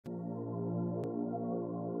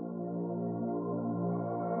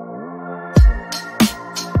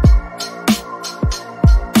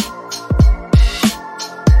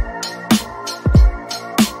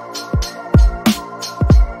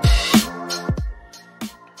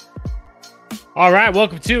All right,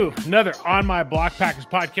 welcome to another On My Block Packers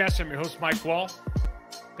podcast. I'm your host, Mike Wahle.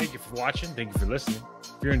 Thank you for watching. Thank you for listening.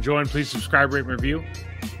 If you're enjoying, please subscribe, rate, and review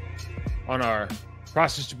on our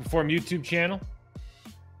Process to Perform YouTube channel,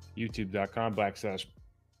 youtube.com/process.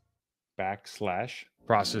 I'm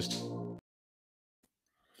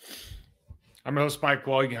your host, Mike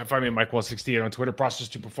Wahle. You can find me at Mike Wahle68 on Twitter, Process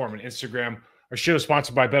to Perform on Instagram. Our show is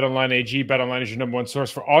sponsored by BetOnline AG. BetOnline is your number one source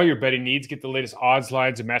for all your betting needs. Get the latest odds,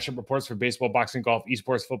 lines, and matchup reports for baseball, boxing, golf,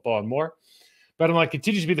 esports, football, and more. BetOnline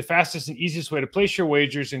continues to be the fastest and easiest way to place your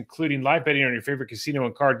wagers, including live betting on your favorite casino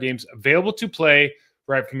and card games, available to play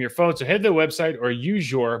right from your phone. So head to the website or use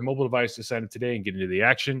your mobile device to sign up today and get into the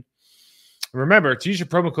action. Remember to use your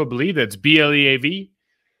promo code BELIEVE, that's BLEAV,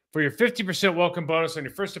 for your 50% welcome bonus on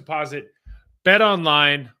your first deposit.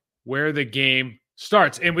 BetOnline, where the game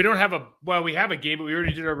starts. And we don't have we have a game, but we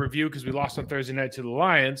already did our review because we lost on Thursday night to the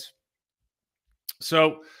Lions.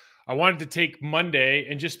 So I wanted to take Monday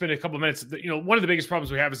and just spend a couple of minutes. One of the biggest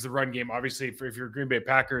problems we have is the run game. Obviously, if you're a Green Bay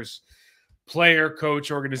Packers player,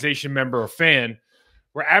 coach, organization member, or fan,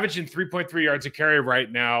 we're averaging 3.3 yards a carry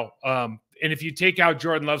right now. And if you take out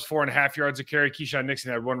Jordan Love's 4.5 yards a carry, Keyshawn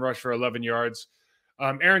Nixon had one rush for 11 yards.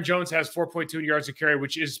 Aaron Jones has 4.2 yards a carry,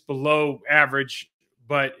 which is below average,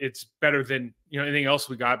 but it's better than anything else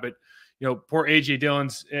we got. But poor AJ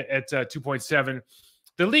Dillon's at 2.7.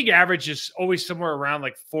 The league average is always somewhere around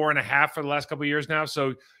like 4.5 for the last couple of years now.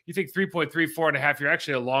 So you think 3.3, 4.5, you're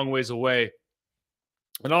actually a long ways away.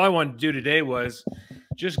 And all I wanted to do today was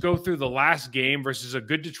just go through the last game versus a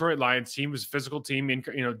good Detroit Lions team, was a physical team,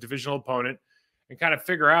 divisional opponent, and kind of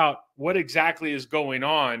figure out what exactly is going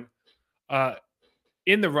on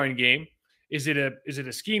in the run game. Is it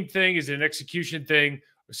a scheme thing? Is it an execution thing?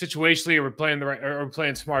 Situationally, are we playing the right? Are we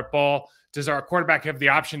playing smart ball? Does our quarterback have the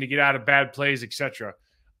option to get out of bad plays, etc.?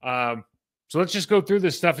 So let's just go through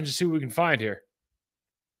this stuff and just see what we can find here.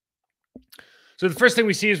 So the first thing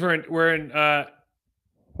we see is we're in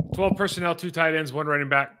 12 personnel, 2 tight ends, 1 running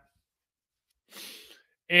back,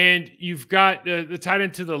 and you've got the tight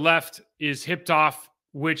end to the left is hipped off,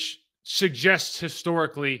 which suggests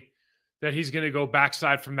historically that he's going to go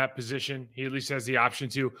backside from that position. He at least has the option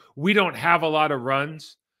to. We don't have a lot of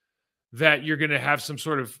runs that you're going to have some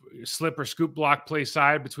sort of slip or scoop block play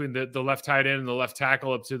side between the left tight end and the left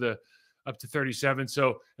tackle up to 37.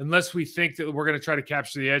 So unless we think that we're going to try to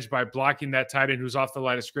capture the edge by blocking that tight end who's off the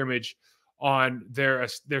line of scrimmage on their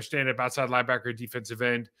stand-up outside linebacker defensive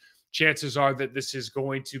end, chances are that this is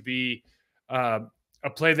going to be a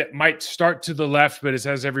play that might start to the left, but it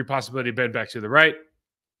has every possibility to bend back to the right.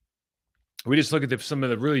 We just look at some of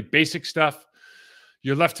the really basic stuff.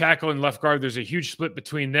 Your left tackle and left guard, there's a huge split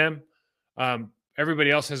between them. Everybody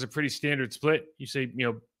else has a pretty standard split. You say,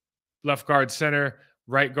 left guard, center,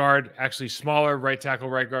 right guard, actually smaller. Right tackle,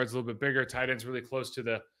 right guard's a little bit bigger. Tight end's really close to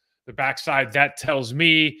the backside. That tells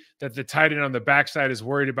me that the tight end on the backside is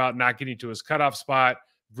worried about not getting to his cutoff spot,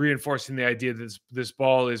 reinforcing the idea that this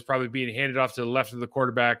ball is probably being handed off to the left of the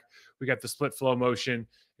quarterback. We got the split flow motion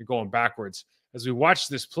and going backwards. As we watch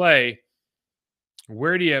this play,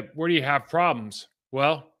 where do you have problems?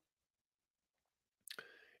 Well,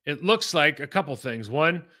 it looks like a couple things.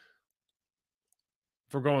 One,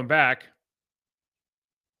 if we're going back,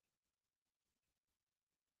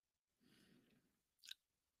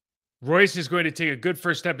 Royce is going to take a good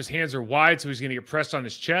first step. His hands are wide, so he's going to get pressed on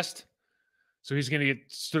his chest. So he's going to get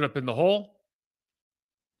stood up in the hole.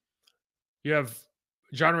 You have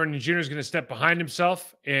John Runyon Jr. is going to step behind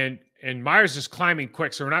himself, and Myers is climbing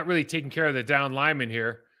quick, so we're not really taking care of the down lineman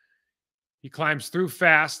here. He climbs through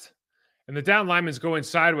fast, and the down lineman's going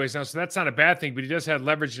sideways now, so that's not a bad thing, but he does have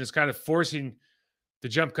leverage and is kind of forcing the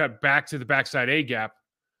jump cut back to the backside A gap.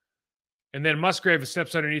 And then Musgrave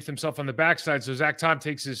steps underneath himself on the backside, so Zach Tom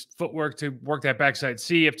takes his footwork to work that backside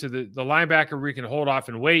C up to the linebacker where he can hold off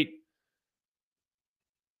and wait.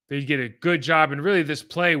 They get a good job, and really this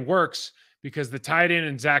play works because the tight end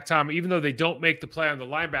and Zach Tom, even though they don't make the play on the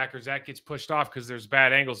linebackers, that gets pushed off because there's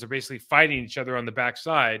bad angles. They're basically fighting each other on the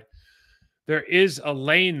backside. There is a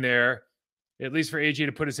lane there, at least for AJ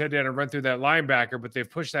to put his head down and run through that linebacker, but they've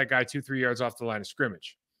pushed that guy 2-3 yards off the line of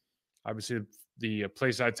scrimmage. Obviously, the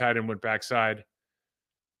play side tight end went backside,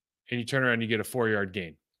 and you turn around and you get a 4-yard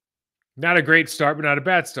gain. Not a great start, but not a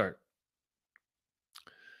bad start.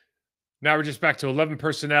 Now we're just back to 11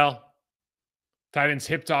 personnel. Tight end's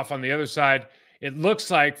hipped off on the other side. It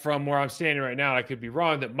looks like from where I'm standing right now, I could be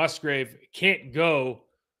wrong, that Musgrave can't go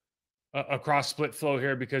across split flow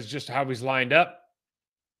here because just how he's lined up.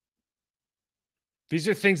 These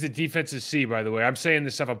are things that defenses see, by the way. I'm saying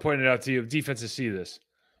this stuff, I'm pointing it out to you. Defenses see this.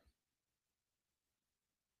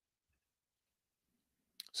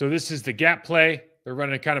 So this is the gap play. They're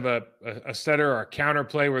running kind of a setter or a counter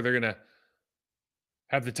play where they're going to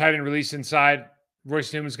have the tight end release inside.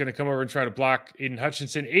 Royce Newman's going to come over and try to block Aiden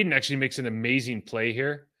Hutchinson. Aiden actually makes an amazing play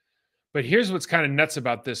here. But here's what's kind of nuts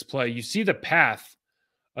about this play. You see the path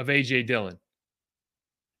of A.J. Dillon.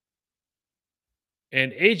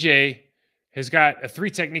 And A.J. has got a 3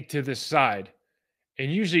 technique to this side.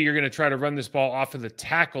 And usually you're going to try to run this ball off of the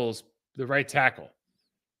tackles, the right tackle.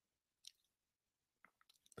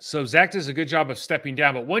 So Zach does a good job of stepping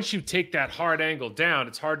down. But once you take that hard angle down,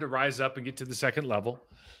 it's hard to rise up and get to the second level.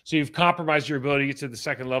 So you've compromised your ability to get to the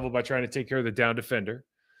second level by trying to take care of the down defender.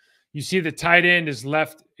 You see the tight end is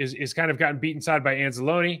kind of gotten beat inside by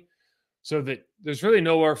Anzalone, so that there's really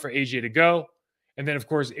nowhere for AJ to go. And then, of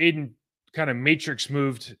course, Aiden kind of matrix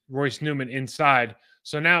moved Royce Newman inside.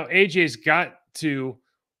 So now AJ's got to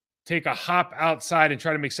take a hop outside and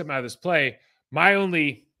try to make something out of this play. My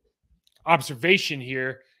only observation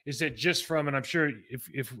here is that just from, and I'm sure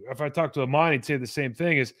if I talk to Amon, he'd say the same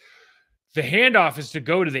thing, is the handoff is to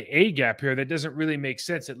go to the A gap here. That doesn't really make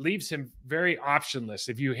sense. It leaves him very optionless.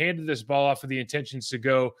 If you handed this ball off with the intentions to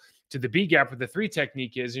go to the B gap where the 3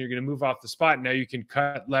 technique is, and you're going to move off the spot, and now you can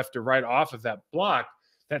cut left or right off of that block.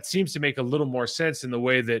 That seems to make a little more sense in the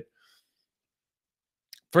way that,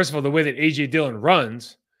 first of all, the way that A.J. Dillon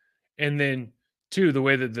runs, and then 2, the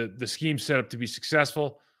way that the scheme's set up to be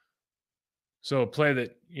successful. So a play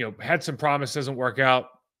that, had some promise, doesn't work out.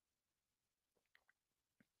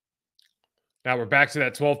 Now we're back to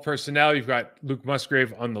that 12 personnel. You've got Luke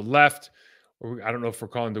Musgrave on the left. Or I don't know if we're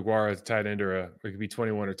calling DeGuara a tight end or it could be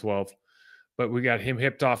 21 or 12. But we got him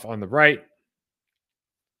hipped off on the right.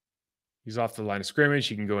 He's off the line of scrimmage.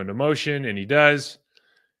 He can go into motion, and he does.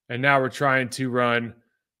 And now we're trying to run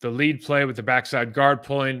the lead play with the backside guard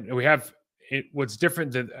pulling. And we have what's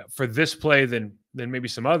different for this play than maybe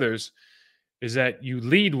some others is that you're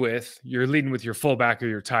leading with your fullback or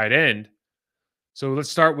your tight end. So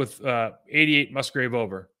let's start with 88 Musgrave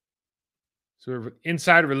over. So we're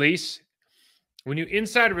inside release. When you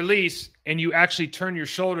inside release and you actually turn your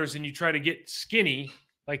shoulders and you try to get skinny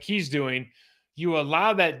like he's doing, you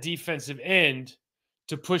allow that defensive end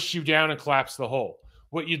to push you down and collapse the hole.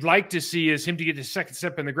 What you'd like to see is him to get the second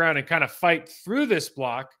step in the ground and kind of fight through this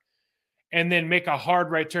block and then make a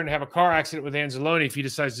hard right turn to have a car accident with Anzalone if he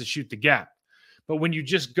decides to shoot the gap. But when you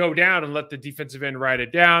just go down and let the defensive end ride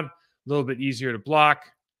it down, a little bit easier to block.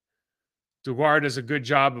 DeGuara does a good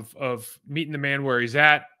job of meeting the man where he's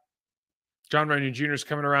at. John Runyon Jr. is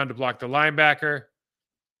coming around to block the linebacker.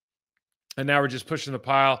 And now we're just pushing the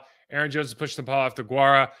pile. Aaron Jones is pushing the pile off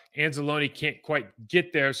DeGuara. Anzalone can't quite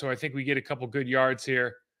get there, so I think we get a couple good yards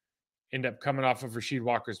here. End up coming off of Rasheed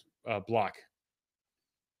Walker's block.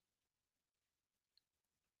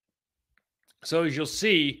 So as you'll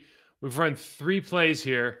see, we've run 3 plays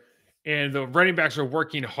here, and the running backs are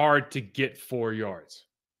working hard to get 4 yards.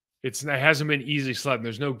 It hasn't been easy sledding.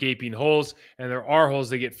 There's no gaping holes, and there are holes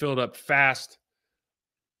that get filled up fast.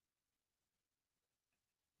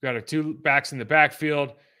 Got our 2 backs in the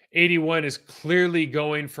backfield. 81 is clearly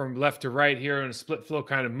going from left to right here in a split flow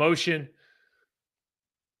kind of motion.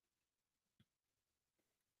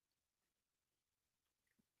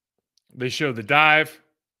 They show the dive.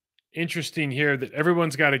 Interesting here that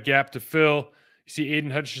everyone's got a gap to fill. You see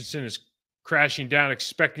Aiden Hutchinson is crashing down,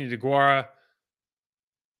 expecting DeGuara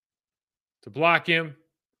to block him.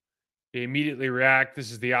 They immediately react.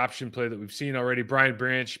 This is the option play that we've seen already. Brian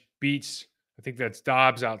Branch beats, I think that's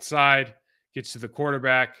Dobbs outside, gets to the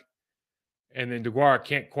quarterback, and then DeGuara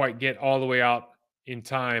can't quite get all the way out in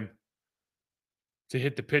time to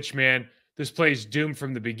hit the pitch man. This play is doomed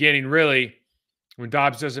from the beginning, really, when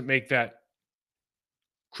Dobbs doesn't make that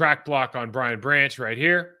crack block on Brian Branch right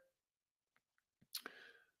here.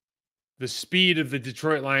 The speed of the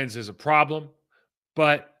Detroit Lions is a problem,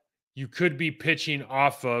 but you could be pitching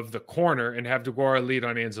off of the corner and have DeGuara lead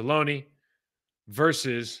on Anzalone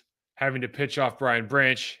versus having to pitch off Brian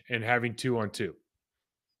Branch and having 2-on-2.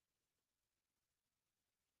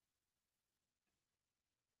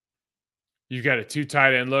 You've got a 2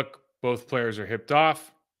 tight end look. Both players are hipped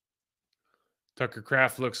off. Tucker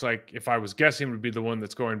Kraft looks like, if I was guessing, would be the one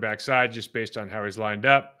that's going backside just based on how he's lined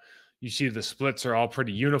up. You see the splits are all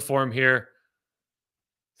pretty uniform here.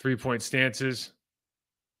 3-point stances.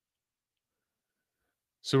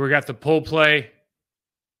 So we got the pull play,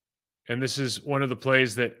 and this is one of the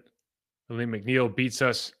plays that Lee McNeil beats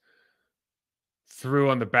us through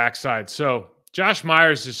on the backside. So Josh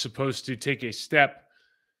Myers is supposed to take a step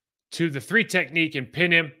to the 3 technique and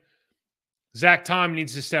pin him. Zach Tom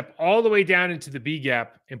needs to step all the way down into the B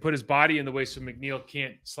gap and put his body in the way so McNeil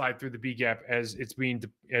can't slide through the B gap as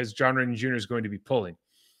John Runyon Jr. is going to be pulling.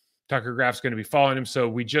 Tucker Kraft's going to be following him. So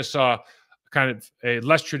we just saw kind of a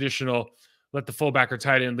less traditional let the fullback or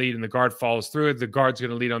tight end lead and the guard follows through it. The guard's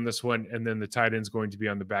going to lead on this one, and then the tight end's going to be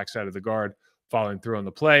on the backside of the guard following through on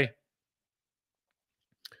the play.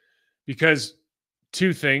 Because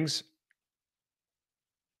two things.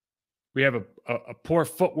 We have a poor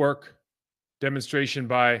footwork demonstration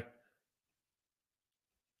by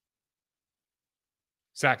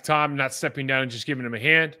Zach Tom, not stepping down and just giving him a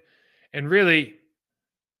hand. And really,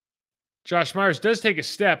 Josh Myers does take a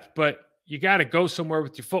step, but you got to go somewhere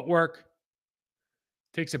with your footwork.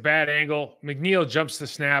 Takes a bad angle. McNeil jumps the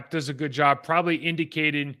snap, does a good job, probably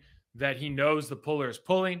indicating that he knows the puller is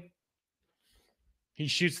pulling. He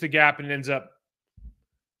shoots the gap and ends up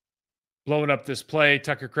blowing up this play.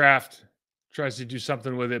 Tucker Kraft tries to do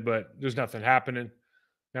something with it, but there's nothing happening.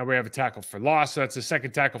 Now we have a tackle for loss. So that's the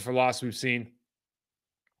second tackle for loss we've seen.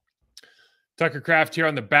 Tucker Kraft here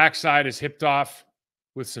on the backside is hipped off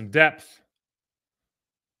with some depth.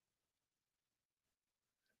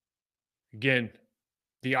 Again,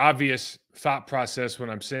 the obvious thought process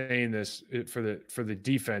when I'm saying this for the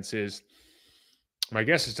defense is, my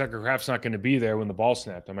guess is Tucker Kraft's not going to be there when the ball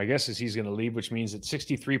snapped. And my guess is he's going to leave, which means that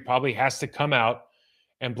 63 probably has to come out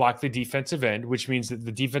and block the defensive end, which means that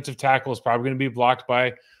the defensive tackle is probably going to be blocked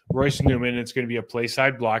by Royce Newman, and it's going to be a play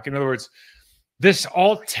side block. In other words, this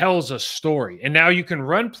all tells a story. And now you can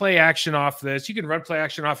run play action off this. You can run play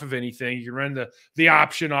action off of anything. You can run the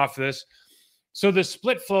option off this. So the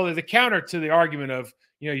split flow, the counter to the argument of,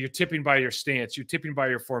 you're tipping by your stance, you're tipping by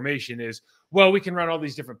your formation is, well, we can run all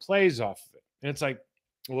these different plays off of it. And it's like,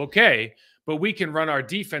 well, okay, but we can run our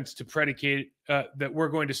defense to predicate that we're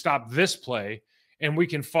going to stop this play, and we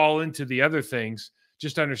can fall into the other things,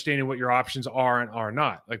 just understanding what your options are and are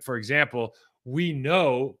not. Like, for example, we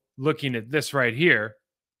know, looking at this right here,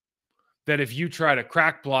 that if you try to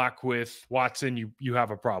crack block with Watson, you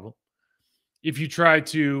have a problem. If you try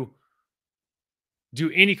to do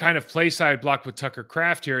any kind of play side block with Tucker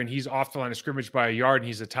Kraft here, and he's off the line of scrimmage by a yard, and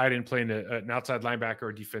he's a tight end playing an outside linebacker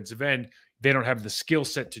or defensive end, they don't have the skill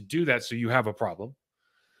set to do that, so you have a problem.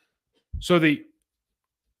 So the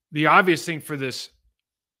obvious thing for this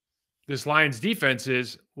Lions defense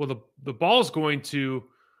is, well, the ball is going to,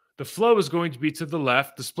 the flow is going to be to the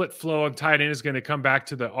left. The split flow on tight end is going to come back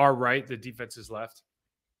to our right, the defense's left.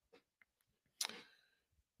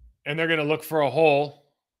 And they're going to look for a hole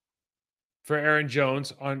for Aaron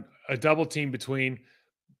Jones on a double team between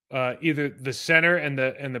either the center and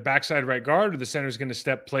the backside right guard, or the center is going to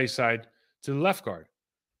step play side to the left guard.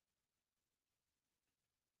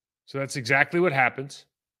 So that's exactly what happens.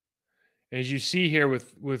 As you see here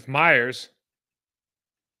with Myers,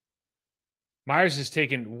 Myers has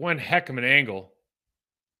taken one heck of an angle,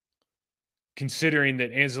 considering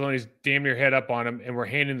that Anzalone's damn near head up on him, and we're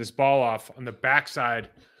handing this ball off on the backside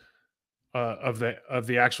of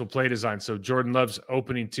the actual play design. So Jordan Love's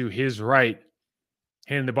opening to his right,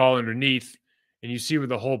 handing the ball underneath, and you see where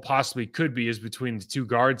the hole possibly could be is between the two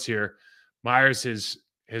guards here. Myers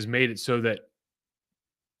has made it so that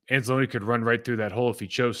Anzalone could run right through that hole if he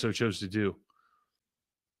chose to do.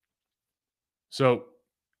 So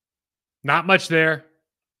not much there.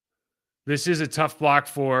 This is a tough block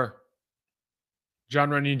for John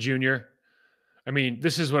Runyon Jr. I mean,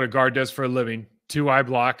 this is what a guard does for a living. 2-eye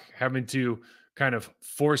block, having to kind of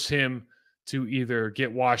force him to either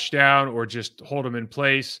get washed down or just hold him in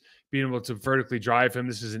place, being able to vertically drive him.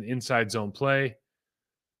 This is an inside zone play.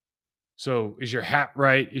 So is your hat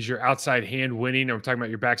right? Is your outside hand winning? I'm talking about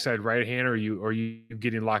your backside right hand, or are you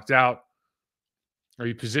getting locked out? Are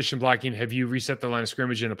you position blocking? Have you reset the line of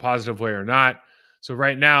scrimmage in a positive way or not? So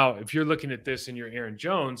right now, if you're looking at this and you're Aaron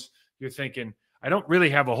Jones, you're thinking, I don't really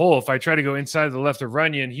have a hole. If I try to go inside of the left of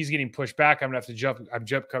Runyon, he's getting pushed back. I'm going to have to jump. I'm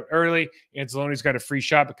jump cut early. Anzalone's got a free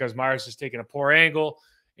shot because Myers is taking a poor angle.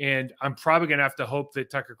 And I'm probably going to have to hope that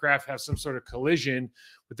Tucker Kraft has some sort of collision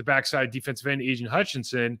with the backside defensive end, Agent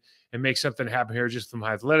Hutchinson, and make something happen here just from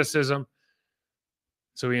high athleticism.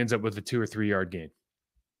 So he ends up with a 2 or 3 yard gain.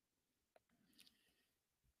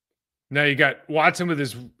 Now you got Watson with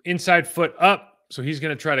his inside foot up. So he's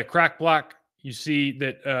going to try to crack block. You see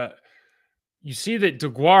that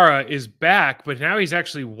DeGuara is back, but now he's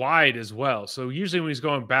actually wide as well. So usually when he's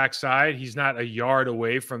going backside, he's not a yard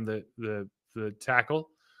away from the tackle.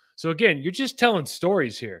 So again, you're just telling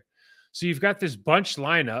stories here. So you've got this bunch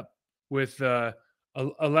lineup with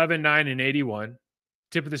 11, 9, and 81.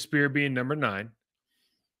 Tip of the spear being number 9.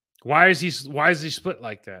 Why is he split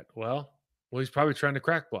like that? Well, he's probably trying to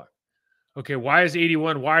crack block. Okay, why is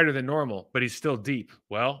 81 wider than normal, but he's still deep?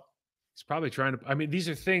 Well, he's probably trying to. I mean, these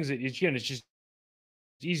are things that, again, it's just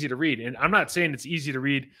easy to read. And I'm not saying it's easy to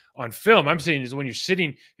read on film. I'm saying is when you're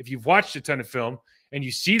sitting, if you've watched a ton of film and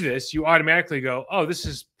you see this, you automatically go, oh, this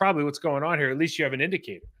is probably what's going on here. At least you have an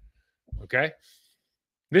indicator. Okay.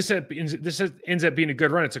 This ends up being a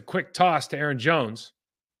good run. It's a quick toss to Aaron Jones.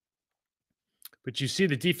 But you see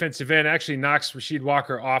the defensive end actually knocks Rasheed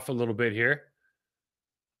Walker off a little bit here.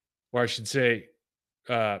 Or I should say,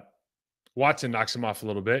 Watson knocks him off a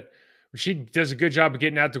little bit. Rasheed does a good job of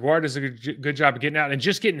getting out. DeGuara does a good job of getting out and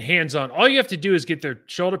just getting hands on. All you have to do is get their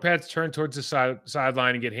shoulder pads turned towards the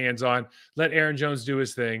sideline and get hands on. Let Aaron Jones do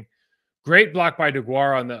his thing. Great block by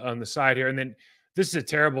DeGuara on the side here. And then this is a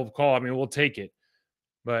terrible call. I mean, we'll take it.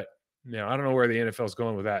 But, I don't know where the NFL is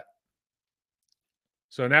going with that.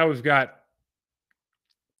 So now we've got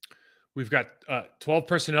 12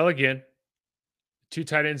 personnel again. 2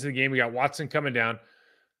 tight ends in the game. We got Watson coming down.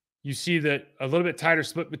 You see that a little bit tighter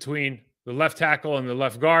split between the left tackle and the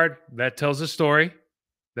left guard. That tells a story.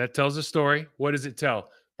 What does it tell?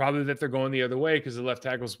 Probably that they're going the other way because the left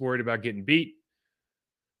tackle's worried about getting beat.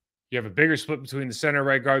 You have a bigger split between the center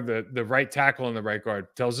right guard, the right tackle, and the right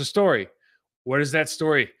guard. Tells a story. What is that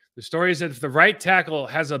story? The story is that if the right tackle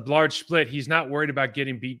has a large split, he's not worried about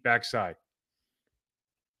getting beat backside.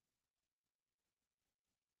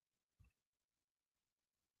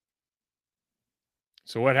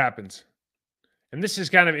 So what happens? And this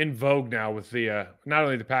is kind of in vogue now with the not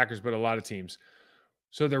only the Packers, but a lot of teams.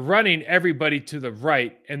 So they're running everybody to the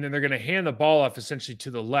right, and then they're going to hand the ball off essentially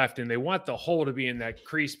to the left, and they want the hole to be in that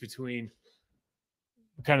crease between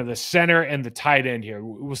kind of the center and the tight end here.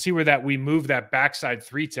 We'll see where we move that backside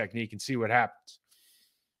 3 technique and see what happens.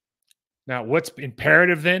 Now, what's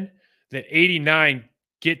imperative then? That 89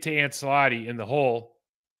 get to Ancelotti in the hole,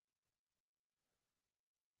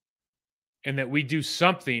 and that we do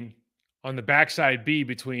something on the backside B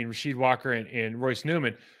between Rasheed Walker and Royce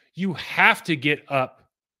Newman. You have to get up.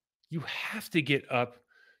 You have to get up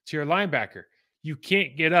to your linebacker. You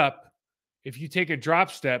can't get up if you take a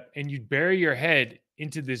drop step and you bury your head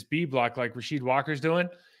into this B block like Rasheed Walker's doing.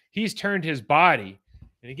 He's turned his body.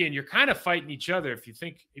 And again, you're kind of fighting each other. If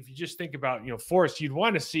you just think about, force, you'd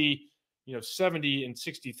want to see, 70 and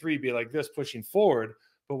 63 be like this pushing forward.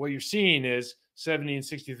 But what you're seeing is 70 and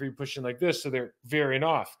 63 pushing like this. So they're veering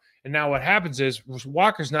off. And now what happens is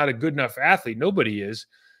Walker's not a good enough athlete. Nobody is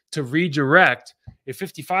to redirect. If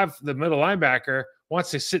 55, the middle linebacker,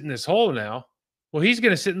 wants to sit in this hole now, well, he's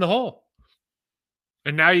going to sit in the hole.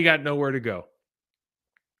 And now you got nowhere to go.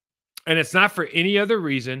 And it's not for any other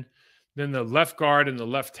reason than the left guard and the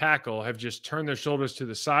left tackle have just turned their shoulders to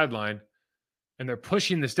the sideline and they're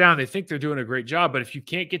pushing this down. They think they're doing a great job, but if you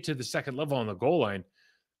can't get to the second level on the goal line,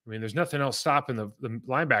 I mean, there's nothing else stopping the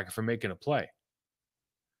linebacker from making a play.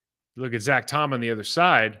 Look at Zach Tom on the other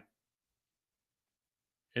side.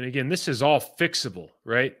 And again, this is all fixable,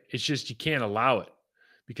 right? It's just you can't allow it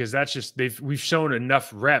because that's just we've shown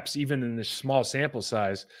enough reps, even in this small sample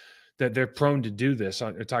size, that they're prone to do this.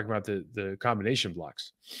 They're talking about the combination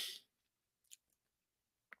blocks.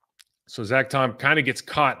 So Zach Tom kind of gets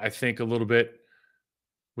caught, I think, a little bit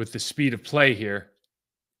with the speed of play here.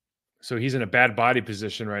 So he's in a bad body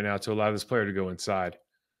position right now to allow this player to go inside.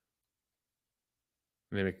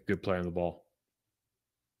 And they make a good play on the ball.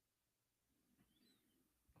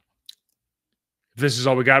 If this is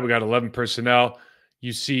all we got 11 personnel.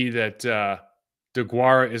 You see that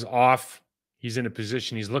DeGuara is off. He's in a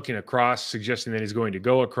position. He's looking across, suggesting that he's going to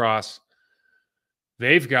go across.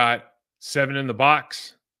 They've got 7 in the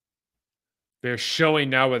box. They're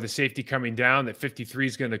showing now with the safety coming down that 53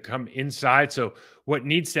 is going to come inside. So what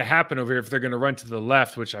needs to happen over here if they're going to run to the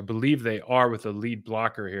left, which I believe they are with the lead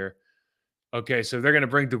blocker here. Okay, so they're going to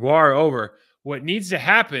bring DeGuara over. What needs to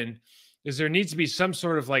happen is there needs to be some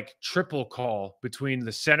sort of like triple call between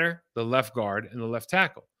the center, the left guard, and the left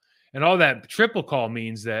tackle. And all that triple call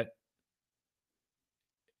means that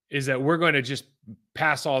is that we're going to just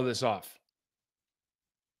pass all this off.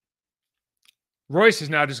 Royce is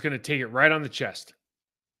now just going to take it right on the chest.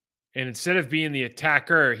 And instead of being the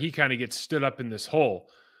attacker, he kind of gets stood up in this hole.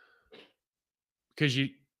 Because you're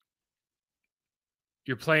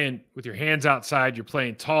playing with your hands outside, you're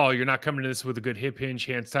playing tall, you're not coming to this with a good hip hinge,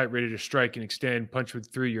 hands tight, ready to strike and extend, punch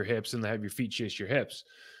through your hips, and have your feet chase your hips.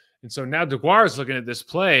 And so now DeGuara's looking at this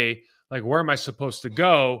play, like, where am I supposed to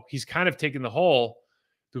go? He's kind of taking the hole.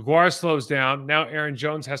 DeGuara slows down. Now Aaron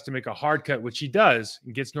Jones has to make a hard cut, which he does,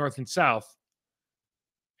 and gets north and south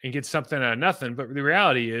and gets something out of nothing. But the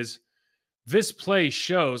reality is this play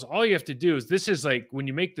shows all you have to do is this is like when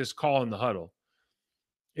you make this call in the huddle.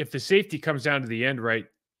 If the safety comes down to the end right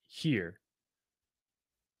here,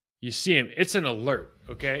 you see him. It's an alert,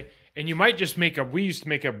 okay? And you might just we used to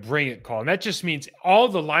make a bring it call. And that just means all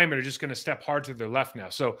the linemen are just going to step hard to their left now.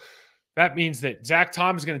 So that means that Zach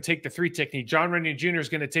Tom is going to take the 3 technique. John Runyon Jr. is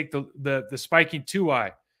going to take the spiking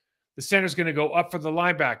 2-eye. The center is going to go up for the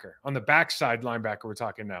linebacker on the backside linebacker. We're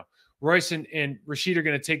talking now. Royce and Rashid are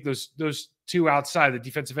going to take those 2 outside, the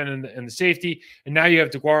defensive end and the safety. And now you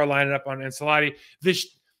have DeGuara lining up on Ancelotti.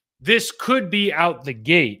 This could be out the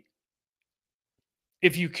gate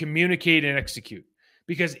if you communicate and execute.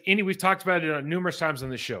 Because we've talked about it numerous times on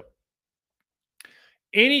the show.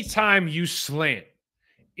 Anytime you slant,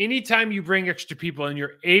 anytime you bring extra people and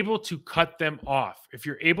you're able to cut them off, if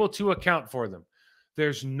you're able to account for them,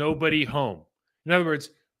 there's nobody home. In other words,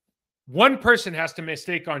 one person has to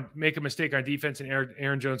make a mistake on defense, and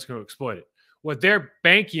Aaron Jones can exploit it. What they're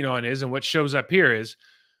banking on is, and what shows up here is,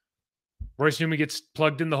 Royce Newman gets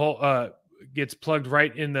plugged in the hole, gets plugged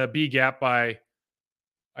right in the B gap by,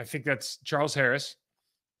 I think that's Charles Harris.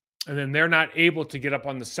 And then they're not able to get up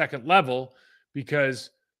on the second level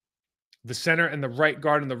because the center and the right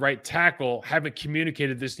guard and the right tackle haven't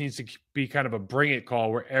communicated this needs to be kind of a bring it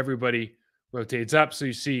call where everybody rotates up. So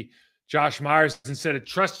you see Josh Myers, instead of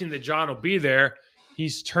trusting that John will be there, he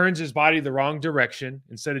turns his body the wrong direction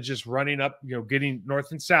instead of just running up, getting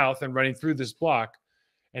north and south and running through this block.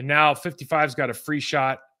 And now 55's got a free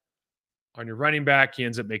shot on your running back. He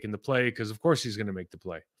ends up making the play because, of course, he's going to make the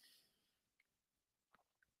play.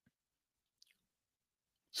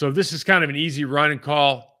 So this is kind of an easy run and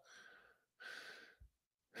call.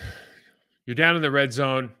 You're down in the red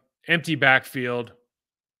zone, empty backfield.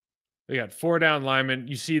 They got 4 down linemen.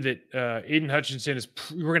 You see that Aiden Hutchinson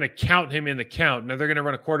we're going to count him in the count. Now they're going to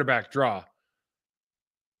run a quarterback draw.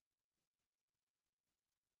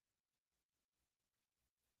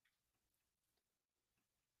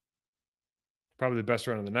 Probably the best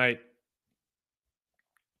run of the night.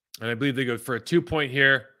 And I believe they go for a 2-point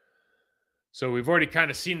here. So we've already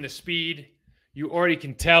kind of seen the speed. You already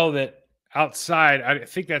can tell that outside, I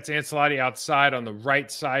think that's Ancelotti outside on the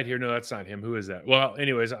right side here. No, that's not him. Who is that? Well,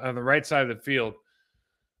 anyways, on the right side of the field,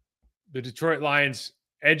 the Detroit Lions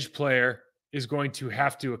edge player is going to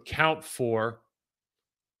have to account for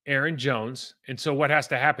Aaron Jones. And so what has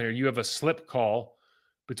to happen here? You have a slip call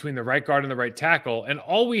between the right guard and the right tackle. And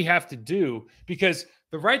all we have to do, because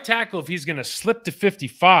the right tackle, if he's going to slip to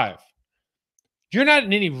 55, you're not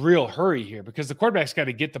in any real hurry here because the quarterback's got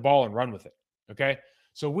to get the ball and run with it. Okay.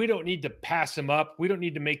 So we don't need to pass him up. We don't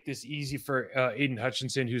need to make this easy for Aiden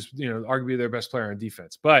Hutchinson, who's, arguably their best player on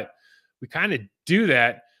defense. But we kind of do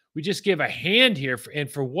that. We just give a hand here.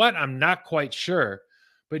 And for what, I'm not quite sure.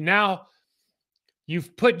 But now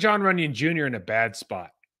you've put John Runyon Jr. in a bad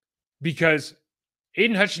spot because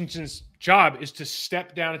Aiden Hutchinson's job is to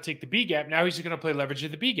step down and take the B gap. Now he's going to play leverage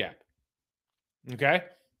at the B gap. Okay.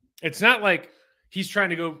 It's not like he's trying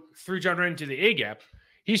to go through John Runyon to the A gap.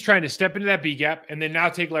 He's trying to step into that B gap and then now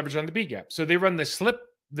take leverage on the B gap. So they run the slip.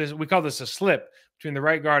 We call this a slip between the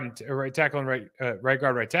right guard and right tackle and right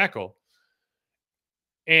guard, right tackle.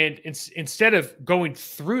 And instead of going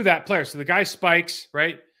through that player, so the guy spikes,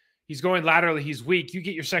 right? He's going laterally. He's weak. You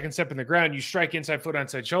get your second step in the ground. You strike inside foot,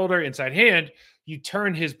 inside shoulder, inside hand. You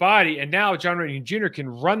turn his body. And now John Runyon Jr. can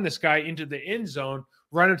run this guy into the end zone,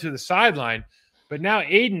 run him to the sideline. But now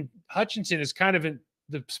Aiden Hutchinson is kind of in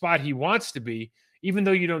the spot he wants to be. Even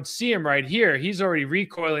though you don't see him right here, he's already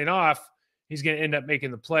recoiling off. He's going to end up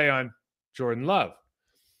making the play on Jordan Love.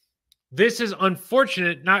 This is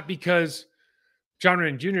unfortunate, not because John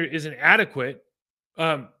Runyon Jr. isn't adequate.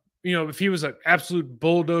 If he was an absolute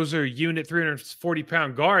bulldozer unit,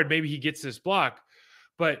 340-pound guard, maybe he gets this block.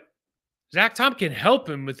 But Zach Tom can help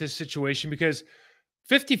him with this situation because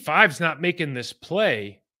 55's not making this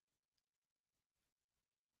play.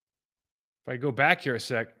 If I go back here a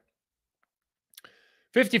sec,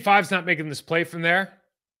 55's not making this play from there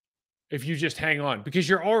if you just hang on because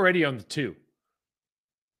you're already on the 2.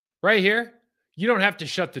 Right here, you don't have to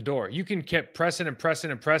shut the door. You can keep pressing and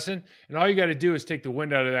pressing and pressing, and all you got to do is take the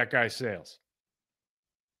wind out of that guy's sails.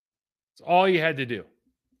 That's all you had to do.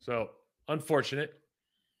 So, unfortunate.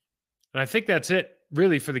 And I think that's it,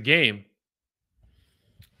 really, for the game.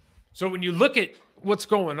 So, when you look at what's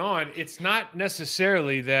going on, it's not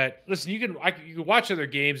necessarily that. Listen, you can watch other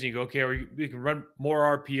games and you go, okay, or you can run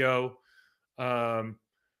more RPO.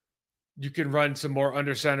 You can run some more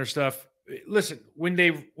under center stuff. Listen, when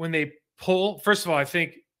they pull, first of all, I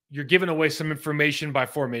think you're giving away some information by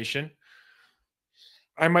formation.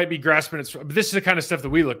 I might be grasping it, but this is the kind of stuff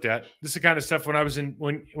that we looked at. This is the kind of stuff when I was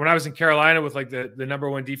in Carolina with like the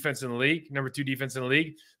number 1 defense in the league, number 2 defense in the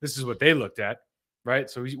league. This is what they looked at. Right.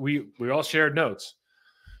 So we all shared notes.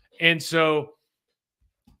 And so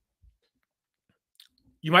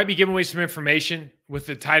You might be giving away some information with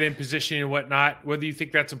the tight end positioning and whatnot, whether you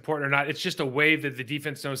think that's important or not. It's just a way that the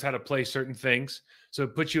defense knows how to play certain things. So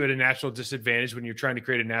it puts you at a natural disadvantage when you're trying to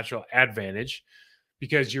create a natural advantage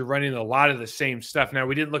because you're running a lot of the same stuff. Now,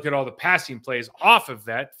 we didn't look at all the passing plays off of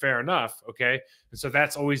that. Fair enough. Okay. And so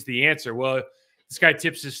that's always the answer. Well, this guy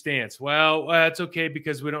tips his stance. Well, that's okay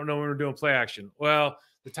because we don't know when we're doing play action. Well,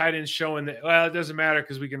 the tight end's showing that, well, it doesn't matter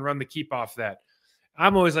because we can run the keep off that.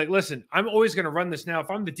 I'm always like, listen, I'm always going to run this now. If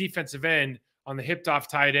I'm the defensive end on the hipped off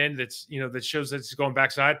tight end that's, that shows that it's going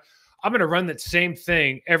backside, I'm going to run that same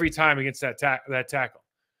thing every time against that tackle.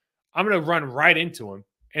 I'm going to run right into him,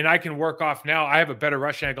 and I can work off now. I have a better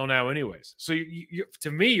rush angle now anyways. So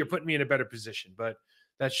to me, you're putting me in a better position, but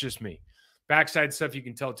that's just me. Backside stuff, you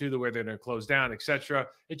can tell too, the way they're going to close down, etc.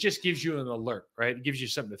 It just gives you an alert, right? It gives you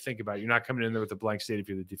something to think about. You're not coming in there with a blank slate if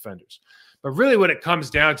you're the defenders. But really what it comes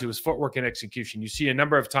down to is footwork and execution. You see a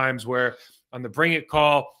number of times where on the bring it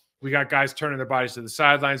call, we got guys turning their bodies to the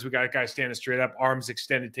sidelines. We got guys standing straight up, arms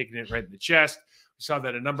extended, taking it right in the chest. We saw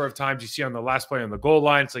that a number of times. You see on the last play on the goal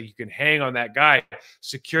line, it's like you can hang on that guy,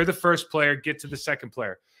 secure the first player, get to the second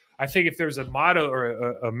player. I think if there's a motto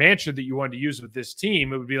or a mantra that you wanted to use with this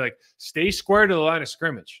team, it would be like, stay square to the line of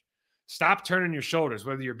scrimmage. Stop turning your shoulders,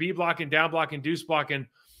 whether you're B blocking, down blocking, deuce blocking,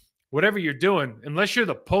 whatever you're doing, unless you're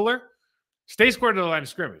the puller, stay square to the line of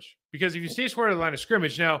scrimmage. Because if you stay square to the line of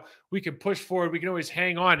scrimmage, now we can push forward. We can always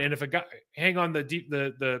hang on. And if a guy hang on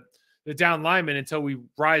the down lineman until we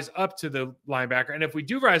rise up to the linebacker. And if we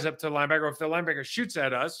do rise up to the linebacker, or if the linebacker shoots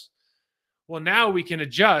at us, well, now we can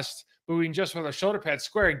adjust. But we can just with our shoulder pads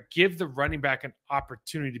square and give the running back an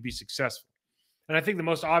opportunity to be successful. And I think the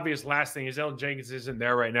most obvious last thing is Elgton Jenkins isn't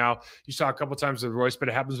there right now. You saw a couple times with Royce, but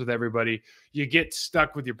it happens with everybody. You get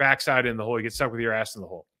stuck with your backside in the hole. You get stuck with your ass in the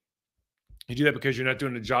hole. You do that because you're not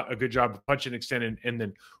doing a good job of punching, extending, and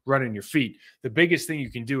then running your feet. The biggest thing you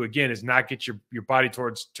can do, again, is not get your body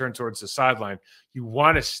turned towards the sideline. You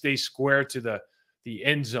want to stay square to the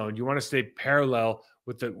end zone. You want to stay parallel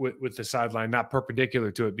with the sideline, not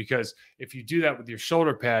perpendicular to it, because if you do that with your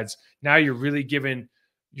shoulder pads, now you're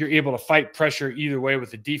able to fight pressure either way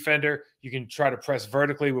with the defender. You can try to press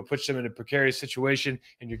vertically, which puts them in a precarious situation,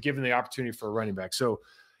 and you're given the opportunity for a running back. So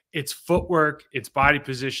it's footwork, it's body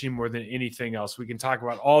positioning more than anything else. We can talk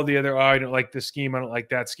about all the other, I don't like this scheme, I don't like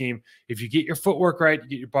that scheme. If you get your footwork right, you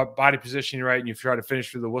get your body positioning right, and you try to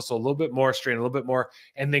finish through the whistle a little bit more, strain a little bit more,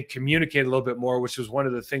 and then communicate a little bit more, which was one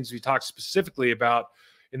of the things we talked specifically about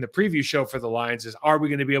in the preview show for the Lions is, are we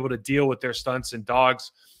going to be able to deal with their stunts and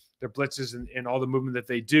dogs, their blitzes, and all the movement that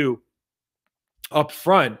they do up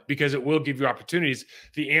front, because it will give you opportunities?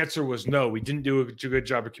 The answer was no. We didn't do a good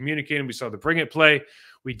job of communicating. We saw the bring it play.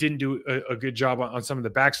 We didn't do a good job on some of the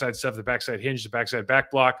backside stuff, the backside hinge, the backside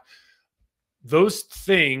back block. Those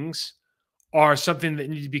things are something that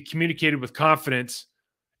need to be communicated with confidence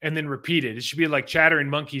and then repeated. It should be like chattering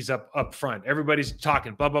monkeys up front. Everybody's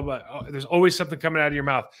talking, blah, blah, blah. Oh, there's always something coming out of your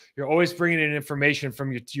mouth. You're always bringing in information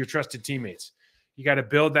from your trusted teammates. You got to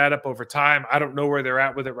build that up over time. I don't know where they're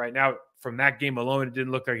at with it right now. From that game alone, it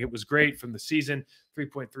didn't look like it was great. From the season,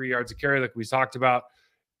 3.3 yards a carry, like we talked about.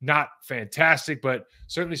 Not fantastic, but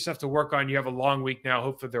certainly stuff to work on. You have a long week now.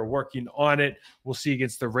 Hopefully they're working on it. We'll see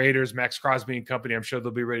against the Raiders, Max Crosby and company. I'm sure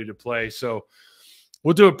they'll be ready to play. So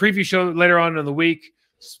we'll do a preview show later on in the week.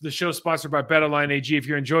 The show is sponsored by BetOnline AG. If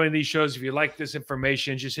you're enjoying these shows, if you like this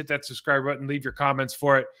information, just hit that subscribe button, leave your comments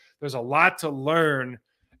for it. There's a lot to learn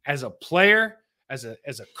as a player, as a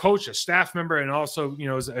coach, a staff member, and also,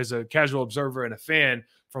 as a casual observer and a fan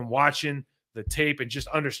from watching the tape and just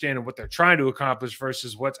understanding what they're trying to accomplish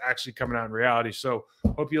versus what's actually coming out in reality. So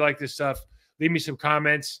hope you like this stuff. Leave me some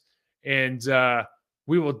comments, and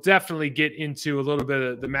we will definitely get into a little bit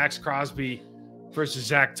of the Max Crosby versus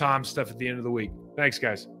Zach Tom stuff at the end of the week. Thanks,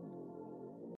 guys.